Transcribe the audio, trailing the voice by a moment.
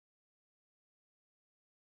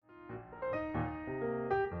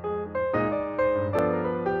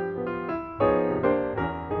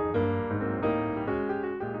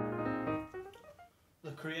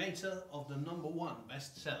creator of the #1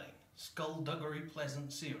 best-selling Skullduggery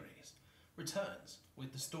Pleasant series, returns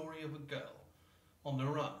with the story of a girl on the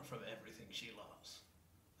run from everything she loves,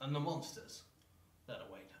 and the monsters that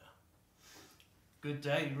await her. Good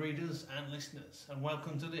day, readers and listeners, and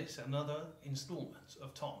welcome to this, another instalment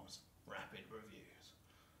of Tom's Rapid Reviews.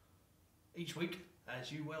 Each week,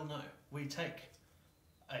 as you well know, we take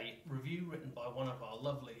a review written by one of our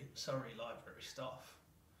lovely Surrey library staff.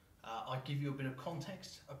 I give you a bit of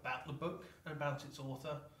context about the book and about its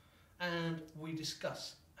author, and we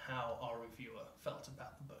discuss how our reviewer felt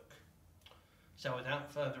about the book. So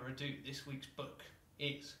without further ado, this week's book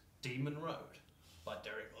is Demon Road by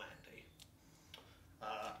Derek Landy.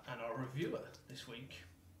 And our reviewer this week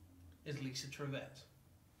is Lisa Trevette.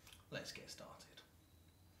 Let's get started.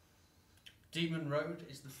 Demon Road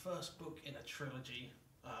is the first book in a trilogy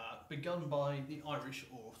begun by the Irish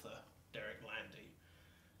author Derek Landy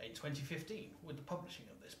in 2015 with the publishing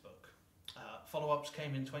of this book. Follow-ups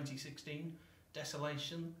came in 2016,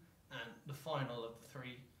 Desolation, and the final of the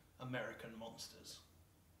 3, American Monsters.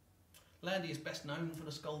 Landy is best known for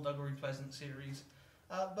the Skullduggery Pleasant series,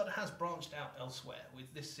 but has branched out elsewhere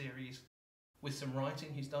with this series, with some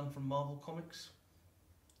writing he's done from Marvel Comics,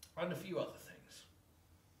 and a few other things.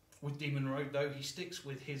 With Demon Road, though, he sticks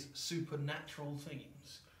with his supernatural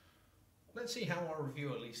themes. Let's see how our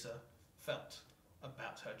reviewer Lisa felt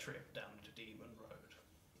about her trip down to Demon Road.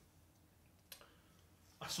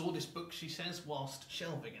 I saw this book, she says, whilst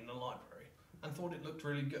shelving in the library and thought it looked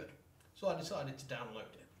really good, so I decided to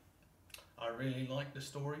download it. I really liked the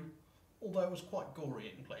story, although it was quite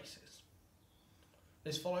gory in places.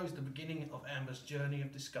 This follows the beginning of Amber's journey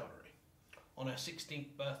of discovery. On her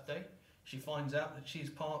 16th birthday, she finds out that she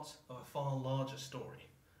is part of a far larger story,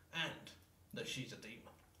 and that she's a demon.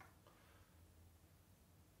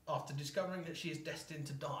 After discovering that she is destined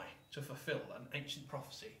to die to fulfill an ancient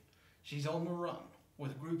prophecy, she's on the run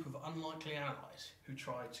with a group of unlikely allies who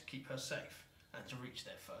try to keep her safe and to reach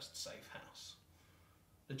their first safe house.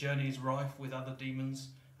 The journey is rife with other demons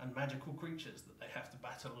and magical creatures that they have to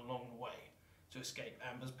battle along the way to escape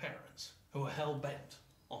Amber's parents, who are hell-bent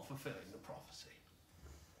on fulfilling the prophecy.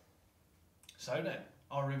 So then,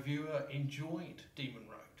 our reviewer enjoyed Demon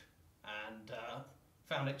Road and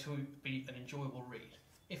found it to be an enjoyable read,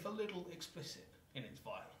 if a little explicit in its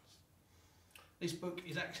violence. This book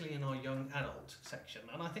is actually in our young adult section,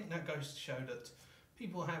 and I think that goes to show that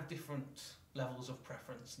people have different levels of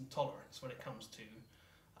preference and tolerance when it comes to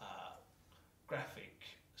graphic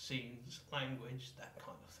scenes, language, that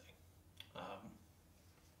kind of thing.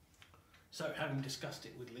 So having discussed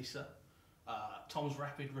it with Lisa, Tom's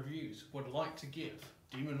Rapid Reviews would like to give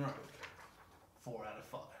Demon Road 4 out of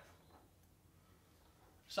 5.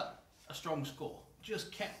 So, a strong score,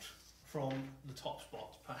 just kept from the top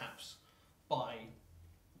spot perhaps by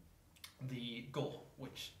the gore,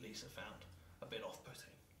 which Lisa found a bit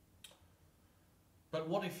off-putting. But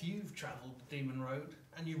what if you've travelled the Demon Road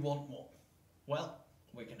and you want more? Well,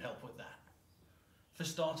 we can help with that. For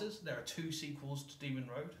starters, there are 2 sequels to Demon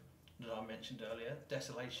Road that I mentioned earlier,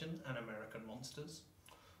 Desolation and American Monsters.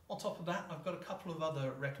 On top of that, I've got a couple of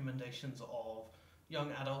other recommendations of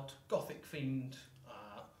young adult, gothic-themed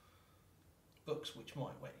books which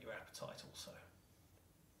might whet your appetite also.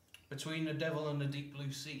 Between the Devil and the Deep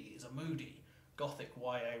Blue Sea is a moody, gothic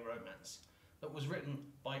YA romance that was written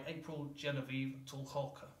by Genevieve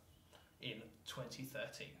Tucholke in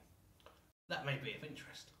 2013. That may be of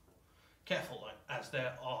interest. Careful though, as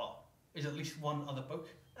there is at least one other book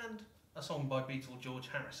and a song by Beatle George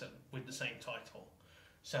Harrison with the same title.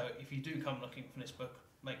 So if you do come looking for this book,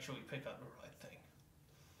 make sure you pick up the right thing.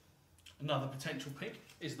 Another potential pick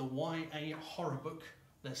is the YA horror book,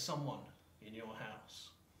 There's Someone in Your House.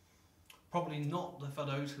 Probably not for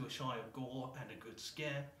those who are shy of gore and a good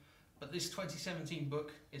scare, but this 2017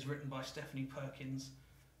 book is written by Stephanie Perkins,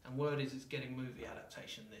 and word is it's getting movie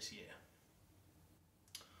adaptation this year.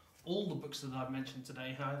 All the books that I've mentioned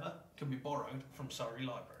today, however, can be borrowed from Surrey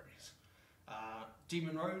libraries.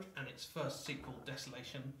 Demon Road and its first sequel,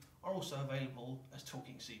 Desolation, are also available as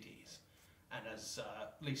talking CDs. And as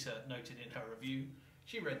Lisa noted in her review,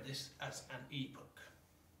 she read this as an e-book.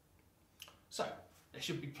 So, there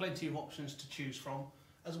should be plenty of options to choose from,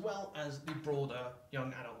 as well as the broader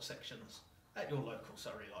young adult sections at your local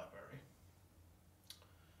Surrey library.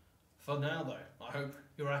 For now though, I hope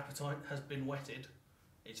your appetite has been whetted.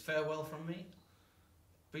 It's farewell from me.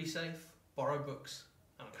 Be safe, borrow books,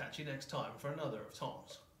 and I'll catch you next time for another of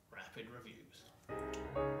Tom's Rapid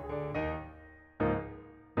Reviews.